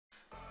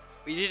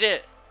We did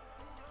it!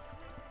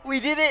 We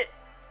did it!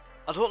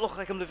 I don't look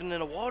like I'm living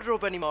in a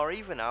wardrobe anymore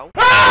either now.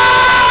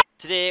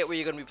 Today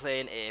we're going to be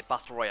playing a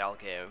Battle Royale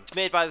game. It's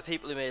made by the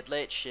people who made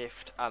Late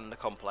Shift and The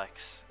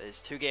Complex.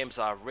 It's two games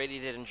that I really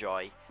did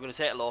enjoy. We're going to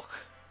take a look,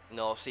 you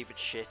know, see if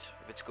it's shit,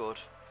 if it's good,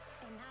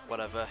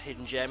 whatever.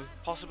 Hidden gem,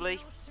 possibly.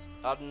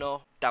 I don't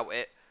know, doubt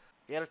it.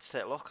 Yeah, let's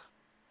take a look.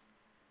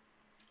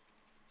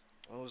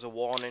 Oh, there's a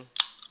warning.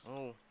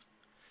 Oh,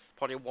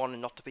 probably a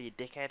warning not to be a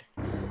dickhead.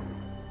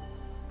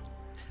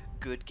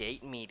 Good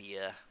Gate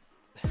Media.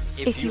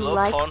 If you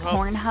like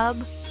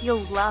Pornhub,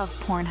 you'll love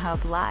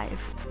Pornhub Live.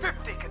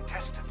 50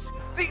 contestants,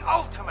 the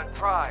ultimate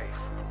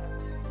prize.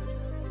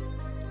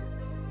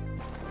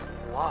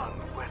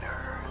 One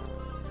winner.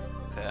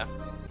 Okay.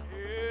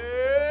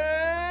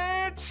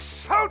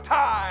 It's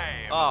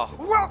showtime! Oh.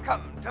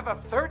 Welcome to the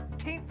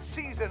 13th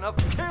season of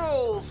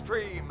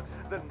Killstream,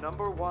 the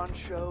 #1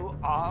 show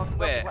on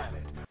the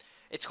planet.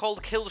 It's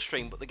called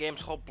Killstream, but the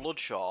game's called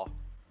Bloodshaw.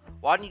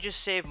 Why don't you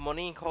just save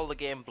money and call the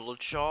game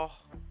Bloodshaw?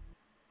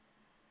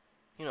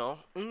 You know,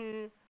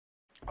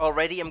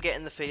 Already I'm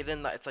getting the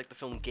feeling that it's like the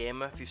film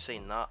Gamer, if you've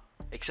seen that.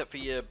 Except for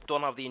you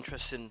don't have the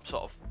interest in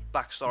sort of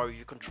backstory,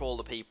 you control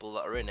the people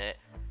that are in it.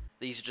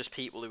 These are just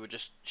people who are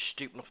just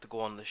stupid enough to go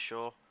on this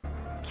show.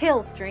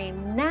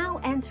 Killstream, now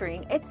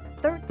entering its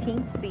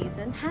 13th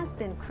season, has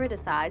been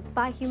criticized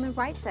by human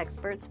rights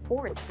experts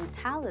for its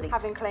brutality.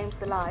 Having claimed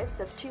the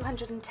lives of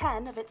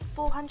 210 of its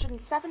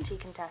 470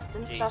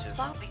 contestants thus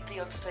far. Completely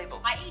unstable.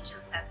 My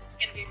agent says it's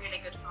going to be really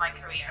good for my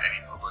career.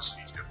 Any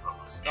publicity is good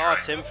publicity. Oh,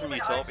 Tim from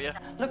Utopia.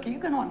 Look, are you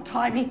going to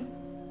untie me?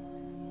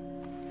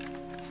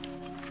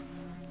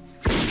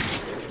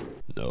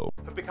 No.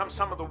 Have become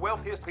some of the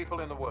wealthiest people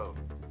in the world.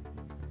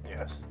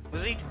 Yes.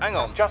 Was he? Hang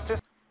on.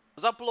 Justice.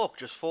 Was that bloke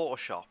just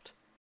photoshopped?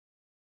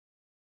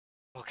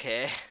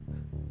 Okay.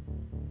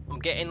 I'm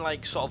getting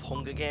like sort of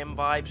Hunger Game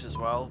vibes as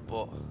well,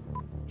 but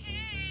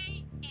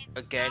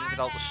again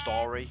without the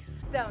story.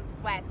 Don't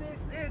sweat. This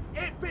is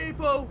it,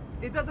 people!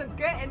 It doesn't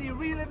get any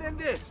realer than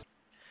this!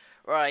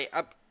 Right,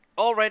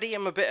 already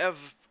I'm a bit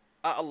of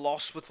at a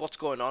loss with what's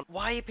going on.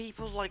 Why are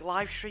people like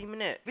live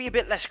streaming it? Be a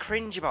bit less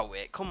cringe about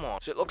it, come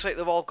on. So it looks like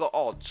they've all got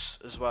odds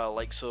as well,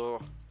 like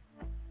so.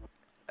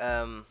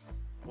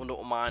 Wonder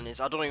what mine is.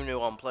 I don't even know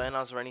who I'm playing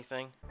as or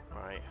anything.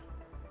 Right.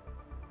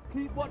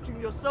 Keep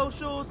watching your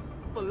socials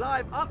for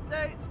live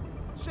updates.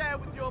 Share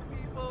with your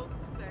people.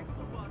 Thanks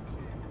for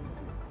watching.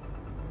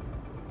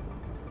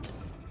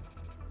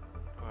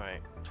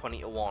 Alright,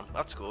 20-1.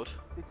 That's good.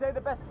 They say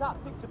the best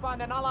tactics to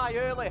find an ally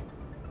early.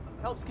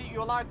 Helps keep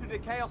you alive through the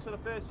chaos of the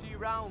first few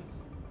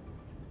rounds.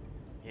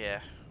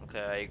 Yeah,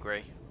 okay, I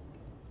agree.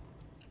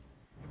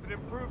 It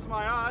improves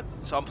my odds.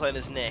 So I'm playing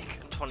as Nick,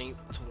 20-1,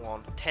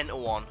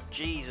 10-1.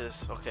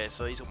 Jesus. Okay,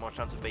 so he's got more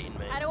chance of beating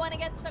me. I don't want to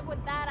get stuck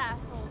with that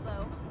asshole,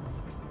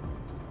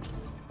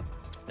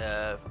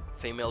 though.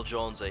 Female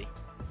Jonesy,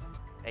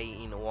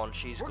 18-1.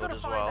 She's We're good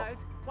as well. We're gonna find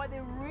out why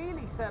they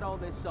really set all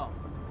this up.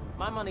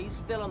 My money's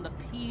still on the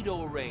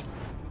pedo ring.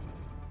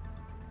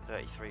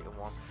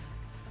 33-1.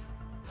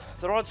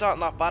 The odds aren't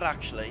that bad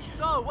actually.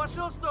 So, what's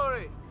your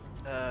story?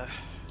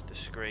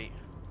 Discreet.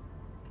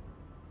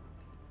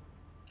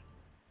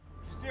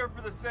 Just here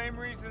for the same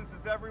reasons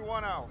as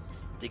everyone else.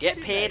 To get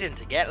paid and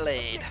to get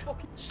laid.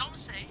 Some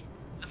say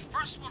the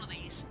first one of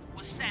these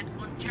was set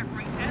on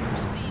Jeffrey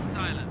Epstein's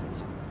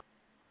island.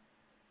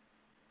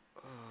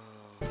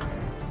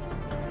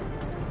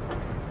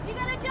 You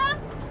gonna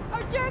jump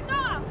or jerk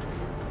off?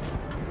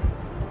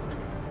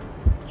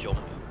 Jump.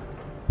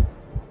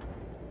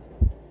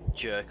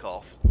 Jerk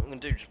off. What I'm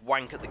gonna do just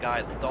wank at the guy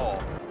at the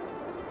door.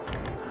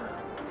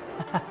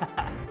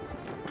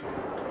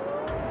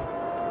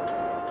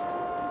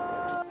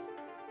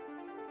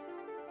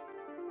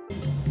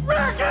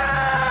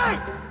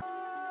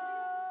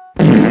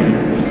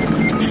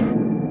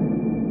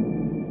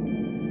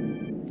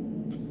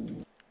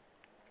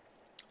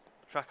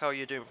 Track how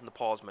you're doing from the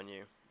pause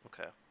menu.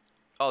 Okay.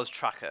 Oh, it's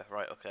tracker.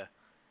 Right, okay.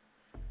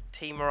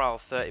 Team morale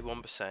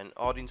 31%.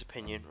 Audience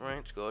opinion. Right,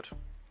 it's good.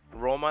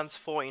 Romance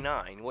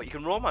 49. What, you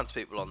can romance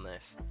people on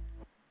this?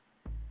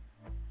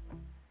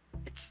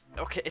 It's...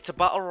 Okay, it's a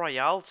battle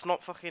royale. It's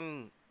not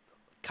fucking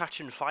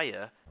catching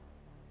fire.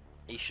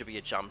 He should be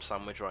a jam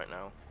sandwich right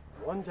now.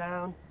 1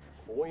 down,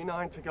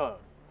 49 to go.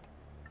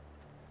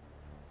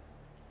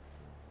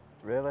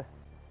 Really?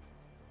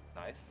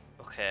 Nice.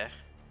 Okay.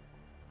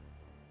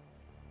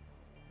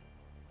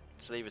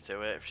 Just leave it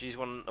to it. If she's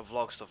wanting to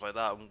vlog stuff like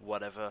that,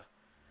 whatever.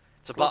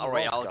 It's a battle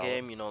royale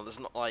game, you know. There's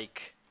not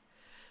like,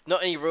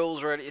 not any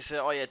rules really to say,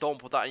 oh yeah, don't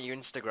put that on your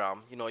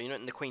Instagram. You know, you're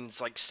not in the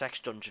Queen's like sex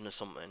dungeon or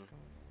something.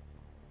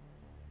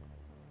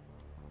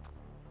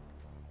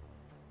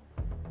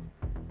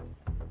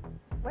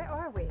 Where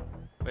are we?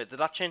 Wait, did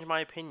that change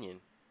my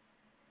opinion?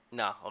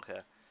 Nah,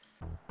 okay.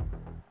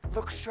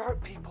 Look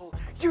sharp, people.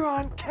 You're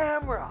on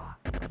camera.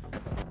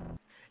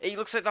 He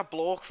looks like that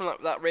bloke from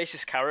that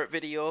racist carrot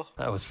video.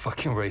 That was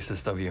fucking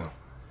racist of you.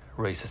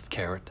 Racist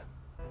carrot.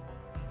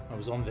 I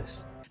was on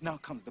this. Now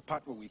comes the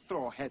part where we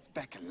throw our heads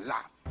back and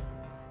laugh.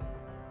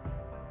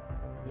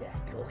 Yeah,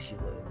 of course you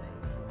were,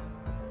 mate.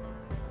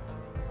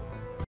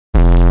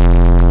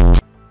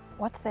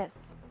 What's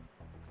this?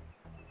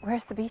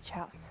 Where's the beach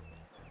house?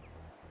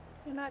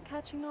 You're not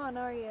catching on,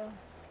 are you?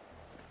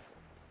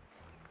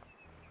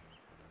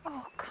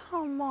 Oh,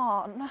 come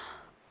on.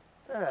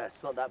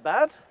 It's not that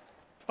bad.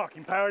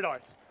 Fucking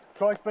paradise.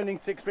 Try spending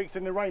 6 weeks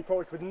in the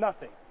rainforest with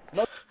nothing.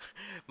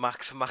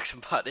 Max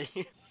and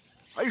Paddy.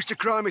 I used to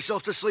cry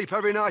myself to sleep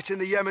every night in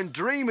the Yemen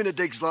dreaming of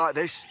digs like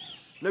this.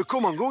 Now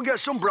come on, go and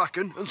get some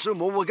bracken and some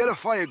wood, we'll get a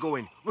fire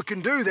going. We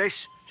can do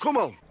this. Come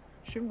on.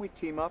 Shouldn't we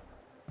team up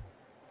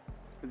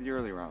for the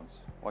early rounds?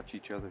 Watch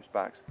each other's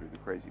backs through the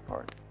crazy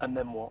part. And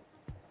then what?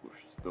 We're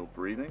still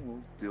breathing,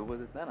 we'll deal with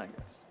it then, I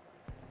guess.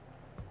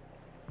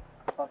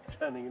 I'm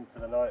turning into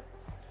the night.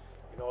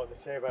 You know what they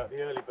say about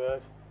the early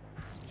bird?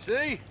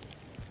 See?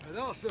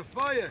 That's a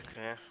fire.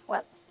 Yeah.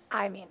 Well,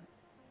 I mean,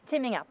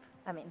 teaming up,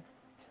 I mean.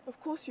 Of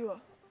course you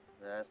are.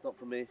 Nah, it's not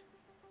for me.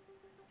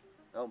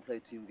 I don't play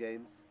team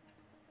games.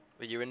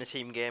 But you're in a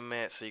team game,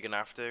 mate, so you're gonna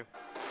have to.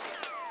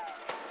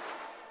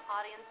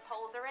 Audience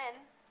polls are in.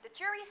 The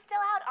jury's still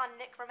out on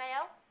Nick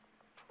Romeo.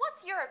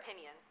 What's your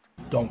opinion?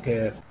 Don't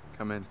care.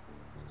 Come in.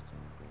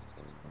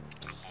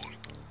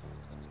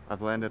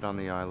 I've landed on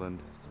the island,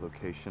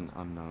 location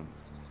unknown.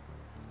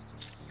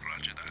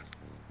 Roger that.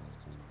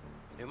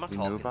 Who am I You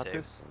talking knew about to?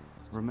 this?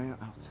 Romeo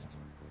out.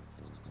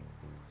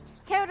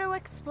 Care to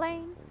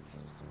explain?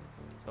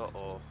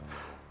 Uh-oh.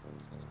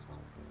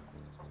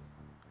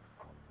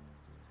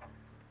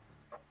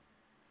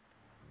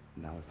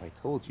 Now if I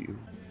told you...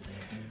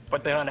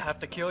 But then I'd have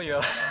to kill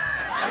you. I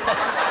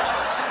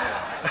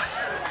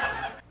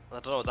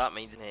don't know what that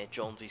means. Hey,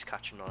 Jonesy's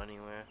catching on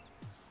anywhere.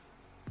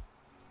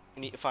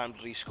 We need to find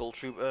bloody Skull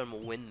Trooper and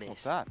we'll win this.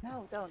 What's that?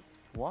 No, don't.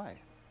 Why?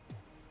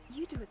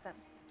 You do it then.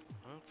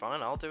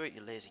 Fine, I'll do it,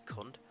 you lazy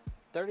cunt.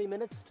 30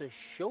 minutes to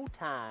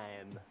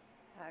showtime.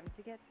 Time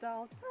to get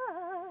dolled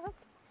up.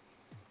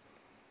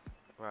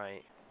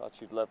 Right. Thought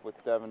you'd left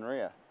with Dev and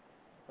Rhea.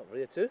 Not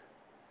Rhea too?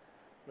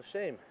 What a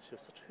shame. She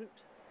was such a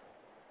hoot.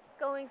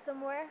 Going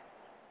somewhere?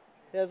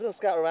 Yeah, I was going to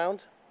scout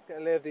around, get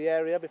a lay of the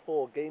area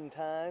before game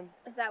time.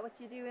 Is that what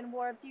you do in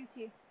War of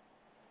Duty?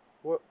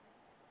 What?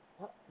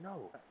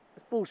 No.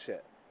 It's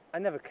bullshit. I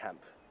never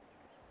camp.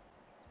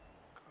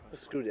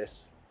 Screw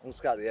this. I'm going to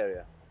scout the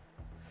area.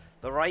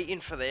 The writing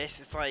for this,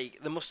 it's like,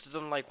 they must have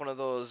done like one of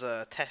those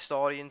test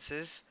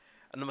audiences,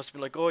 and they must have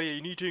been like, oh yeah,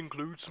 you need to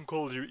include some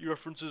Call of Duty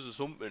references or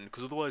something,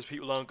 because otherwise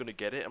people aren't going to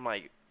get it. I'm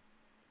like,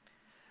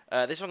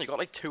 this only got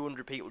like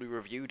 200 people who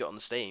reviewed it on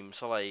Steam,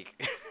 so like,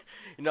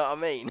 you know what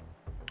I mean?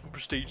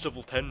 Prestige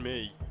level 10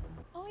 me.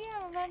 Oh yeah,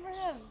 I remember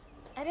him.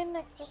 I didn't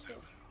expect it.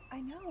 I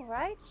know,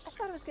 right? I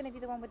thought it was going to be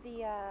the one with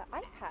the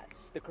eye patch.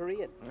 The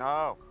Korean.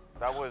 No,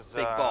 that was...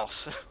 Big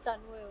boss. Sun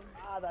Woo.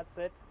 Ah, that's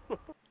it.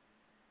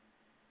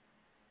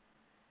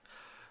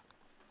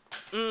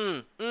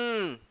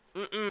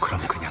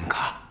 그럼 그냥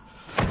가.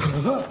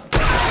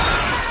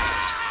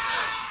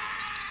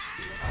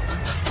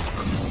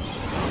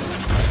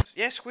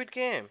 Yeah, Squid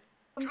Game.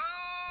 Good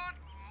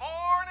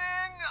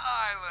morning,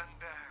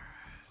 Islanders.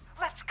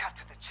 Let's cut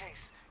to the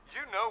chase.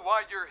 You know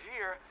why you're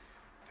here.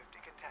 50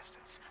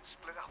 contestants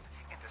split up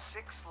into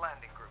 6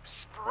 landing groups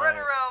spread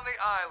around the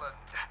island.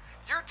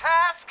 Your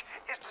task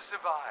is to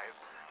survive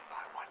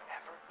by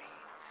whatever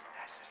means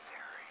necessary.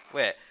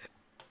 Wait,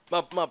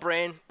 my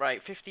brain,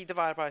 right, 50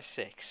 divided by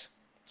 6.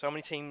 So how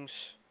many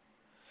teams?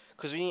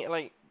 Because we need to,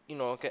 like, you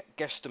know, get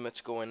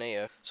guesstimates going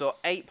here. So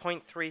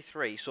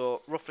 8.33,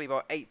 so roughly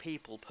about 8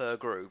 people per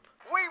group.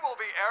 We will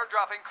be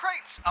airdropping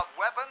crates of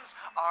weapons,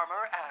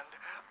 armor, and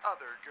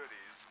other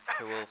goodies.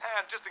 Cool.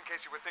 And just in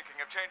case you were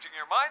thinking of changing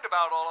your mind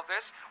about all of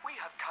this, we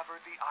have covered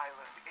the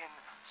island in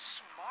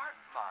smart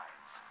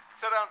mines.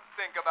 So don't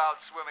think about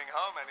swimming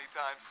home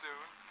anytime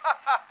soon.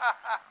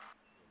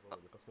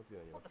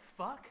 What the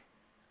fuck?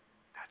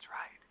 That's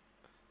right.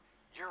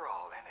 You're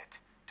all in it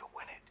to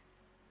win it.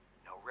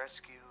 No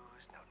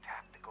rescues, no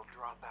tactical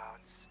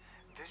dropouts.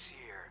 This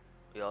year,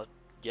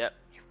 Yep.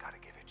 you've got to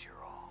give it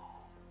your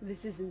all.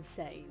 This is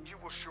insane. You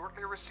will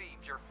shortly receive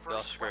your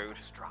first screwed.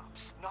 weapons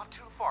drops, not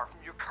too far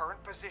from your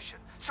current position.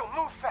 So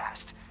move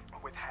fast.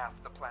 With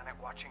half the planet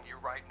watching you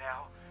right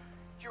now,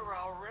 you're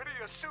already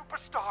a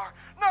superstar.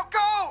 Now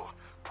go!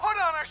 Put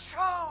on a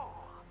show!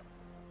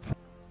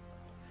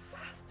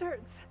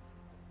 Bastards.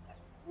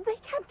 They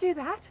can't do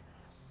that.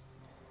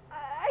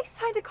 I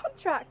signed a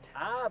contract.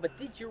 Ah, but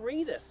did you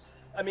read it?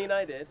 I mean,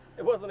 I did.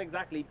 It wasn't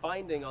exactly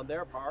binding on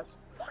their part.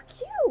 Fuck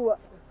you.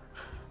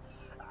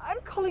 I'm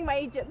calling my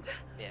agent.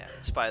 Yeah,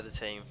 spy the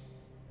team.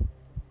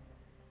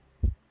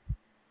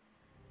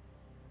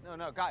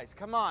 No, guys,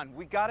 come on.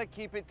 We gotta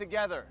keep it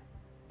together.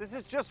 This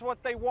is just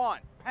what they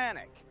want.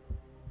 Panic.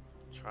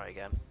 Try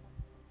again.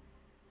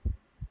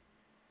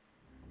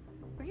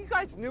 Look, you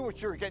guys knew what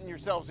you were getting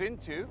yourselves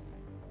into.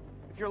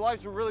 If your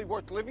lives were really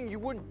worth living, you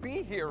wouldn't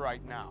be here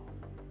right now.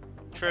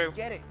 True. I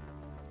get it.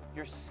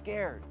 You're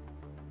scared.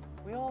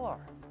 We all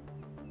are.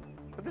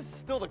 But this is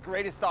still the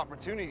greatest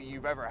opportunity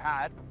you've ever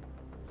had.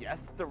 Yes,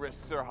 the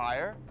risks are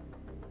higher.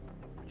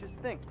 But just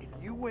think, if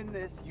you win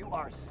this, you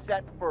are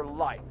set for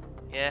life.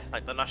 Yeah,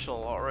 like the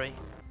National Lottery.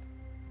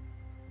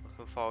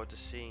 Looking forward to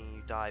seeing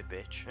you die,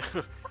 bitch.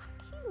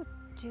 You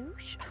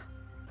douche.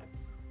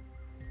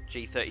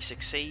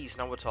 G36Cs,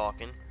 now we're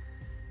talking.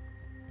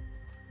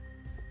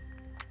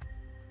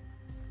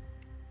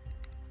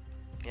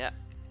 Yeah.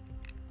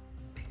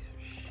 Piece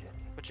of shit.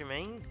 What do you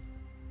mean?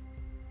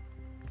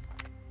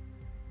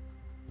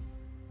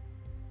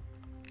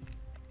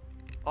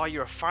 Oh,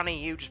 you're a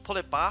fanny, you just pull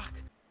it back.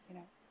 You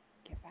know,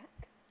 get back.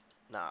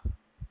 Nah.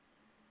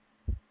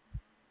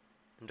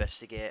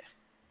 Investigate.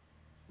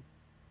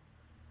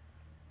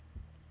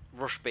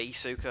 Rush B,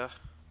 Suka.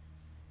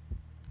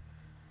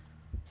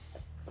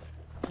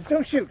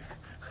 Don't shoot!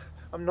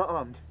 I'm not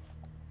armed.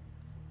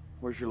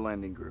 Where's your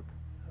landing group?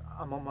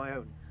 I'm on my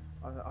own.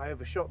 I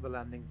overshot the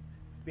landing.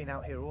 Been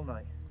out here all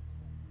night.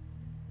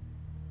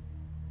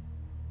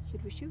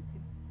 Should we shoot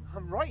him?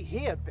 I'm right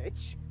here,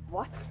 bitch!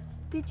 What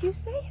did you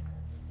say?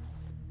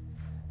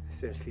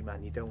 Seriously,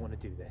 man, you don't want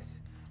to do this.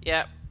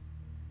 Yeah.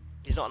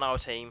 He's not on our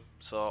team,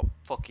 so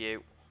fuck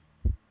you.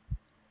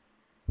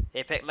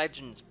 Apex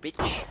Legends,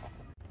 bitch.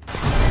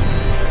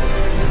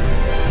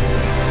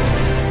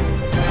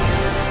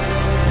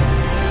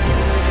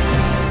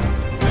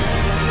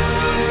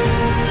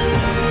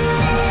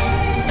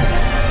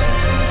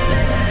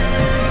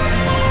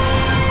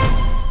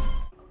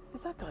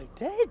 Is that guy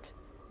dead?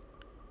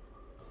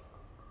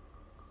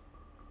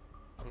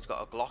 He's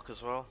got a Glock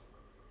as well.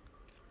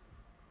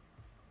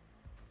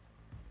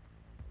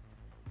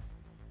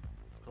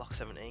 Glock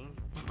 17.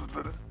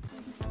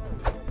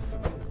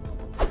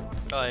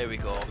 Oh, here we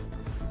go.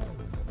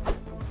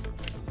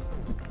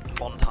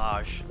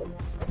 Montage.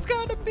 It's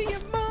gonna be a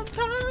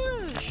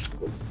montage!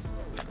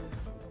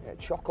 Yeah,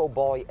 Choco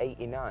Boy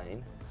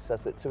 89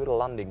 says that two of the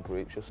landing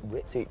groups just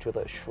ripped each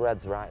other to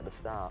shreds right at the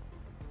start.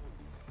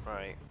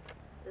 Right.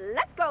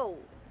 Let's go!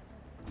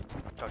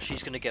 Oh,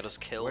 she's gonna get us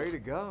killed. Way to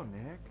go,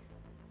 Nick.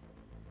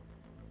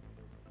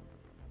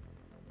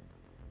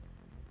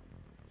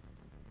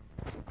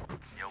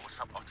 Yo, what's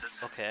up,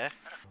 Otters? Okay.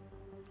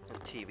 The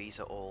TVs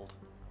are old.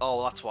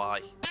 Oh, that's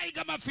why. I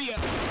got my fear!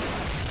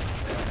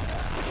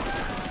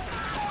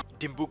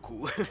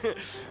 Dimbuku.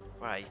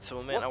 Right, so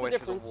we're making What's our the way through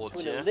difference the woods,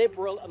 between yeah? a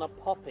liberal and a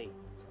puppy?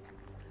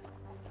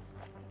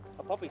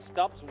 A puppy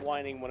stops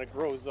whining when it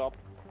grows up.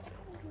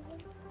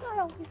 I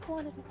always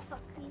wanted a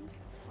puppy.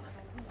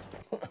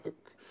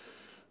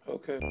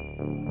 Okay.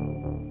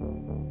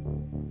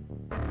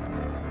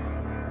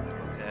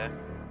 Okay.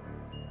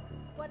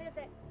 What is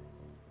it?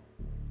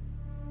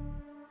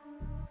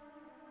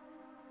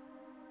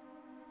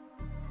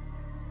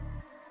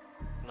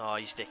 No,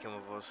 he's sticking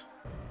with us.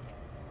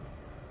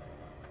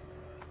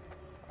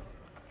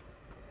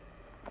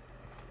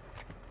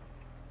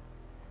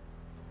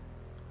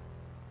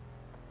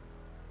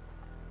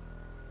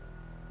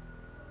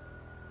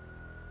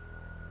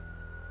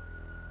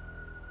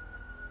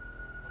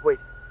 Wait.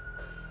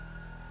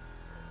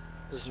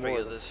 There's three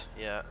others,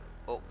 yeah.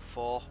 Oh,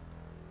 4.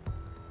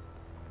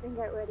 Then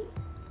get ready.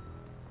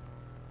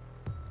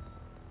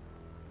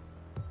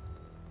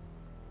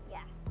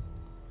 Yes.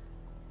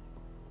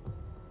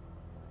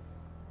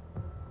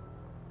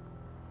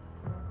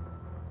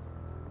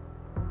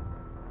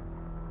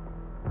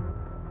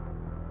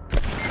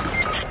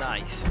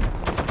 Nice.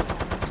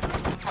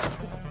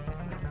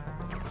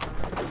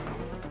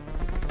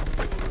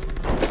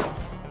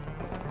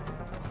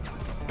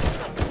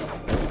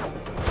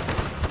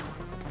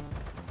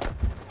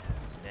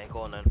 Yeah,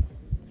 go on then.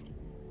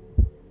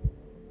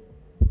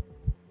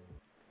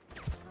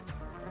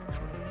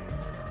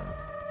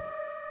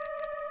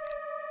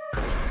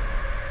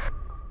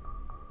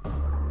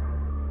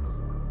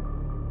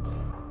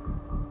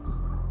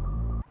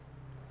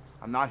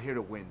 I'm not here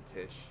to win,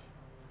 Tish.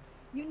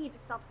 You need to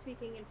stop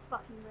speaking in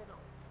fucking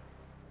riddles.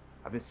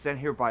 I've been sent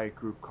here by a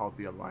group called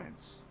the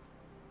Alliance.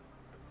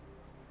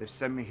 They've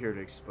sent me here to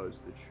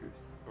expose the truth.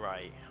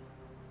 Right.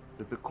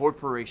 That the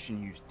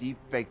corporation used deep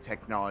fake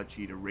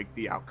technology to rig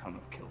the outcome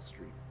of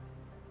Killstream.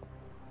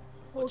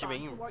 What do you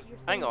mean?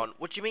 Hang on,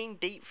 what do you mean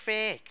deep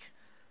fake?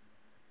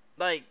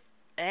 Like,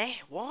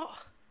 what?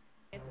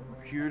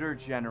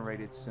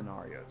 Computer-generated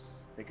scenarios.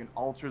 They can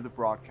alter the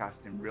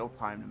broadcast in real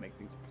time to make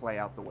things play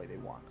out the way they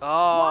want.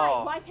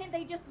 Oh. Why can't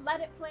they just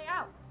let it play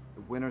out?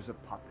 The winner's a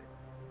puppet.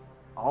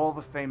 All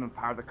the fame and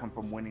power that come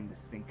from winning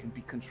this thing can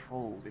be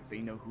controlled if they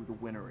know who the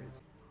winner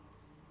is.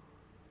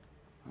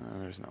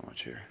 There's not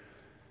much here.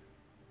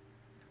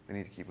 We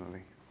need to keep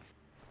moving.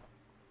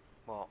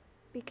 What?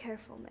 Be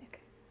careful,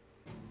 Nick.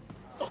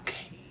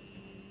 Okay.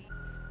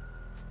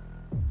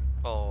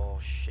 Oh,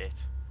 shit.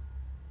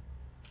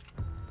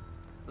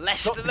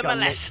 Lester the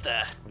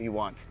molester. What do you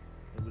want?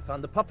 We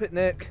found the puppet,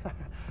 Nick.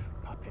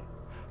 Puppet,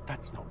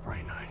 that's not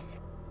very nice.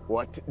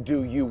 What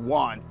do you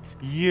want?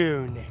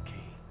 You,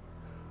 Nicky.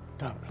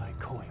 Don't play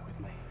coy with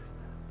me.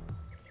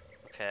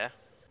 Okay.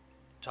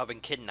 So I've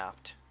been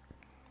kidnapped.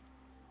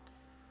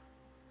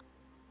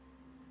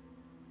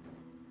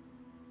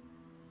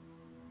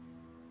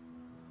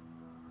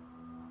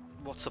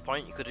 What's the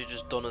point? You could have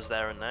just done us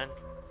there and then.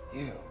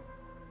 You.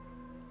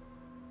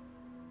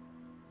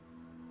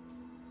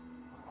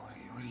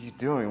 What are you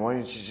doing? Why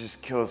didn't you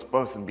just kill us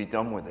both and be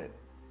done with it?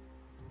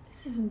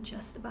 This isn't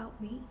just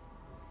about me.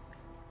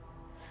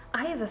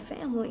 I have a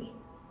family.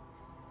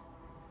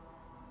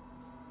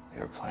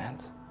 Your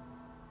plans?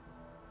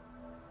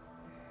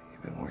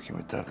 You've been working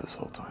with Dev this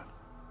whole time.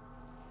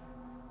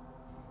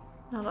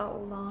 Not all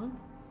along.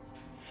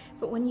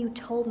 But when you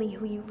told me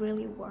who you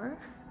really were...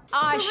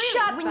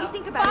 Shut when the you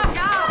think about fuck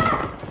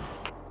up!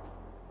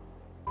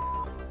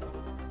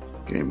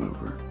 Game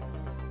over.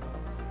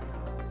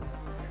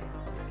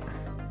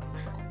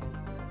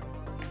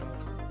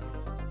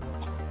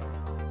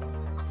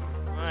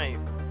 Right.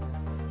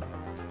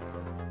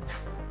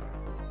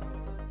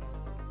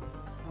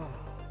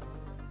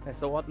 Hey,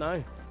 so what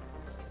now?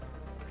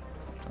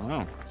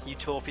 Oh.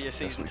 Utopia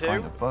Season 2.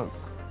 Find a boat.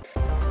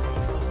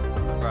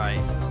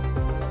 Right.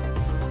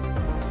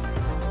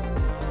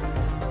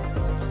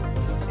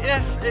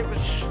 Yeah, it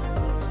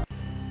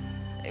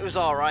was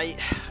alright,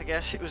 I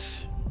guess. It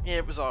was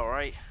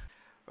alright.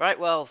 Right,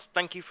 well,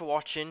 thank you for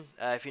watching.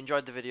 If you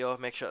enjoyed the video,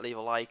 make sure to leave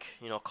a like,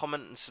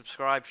 comment and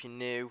subscribe if you're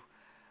new.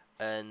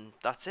 And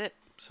that's it.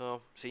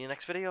 So, see you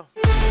next video.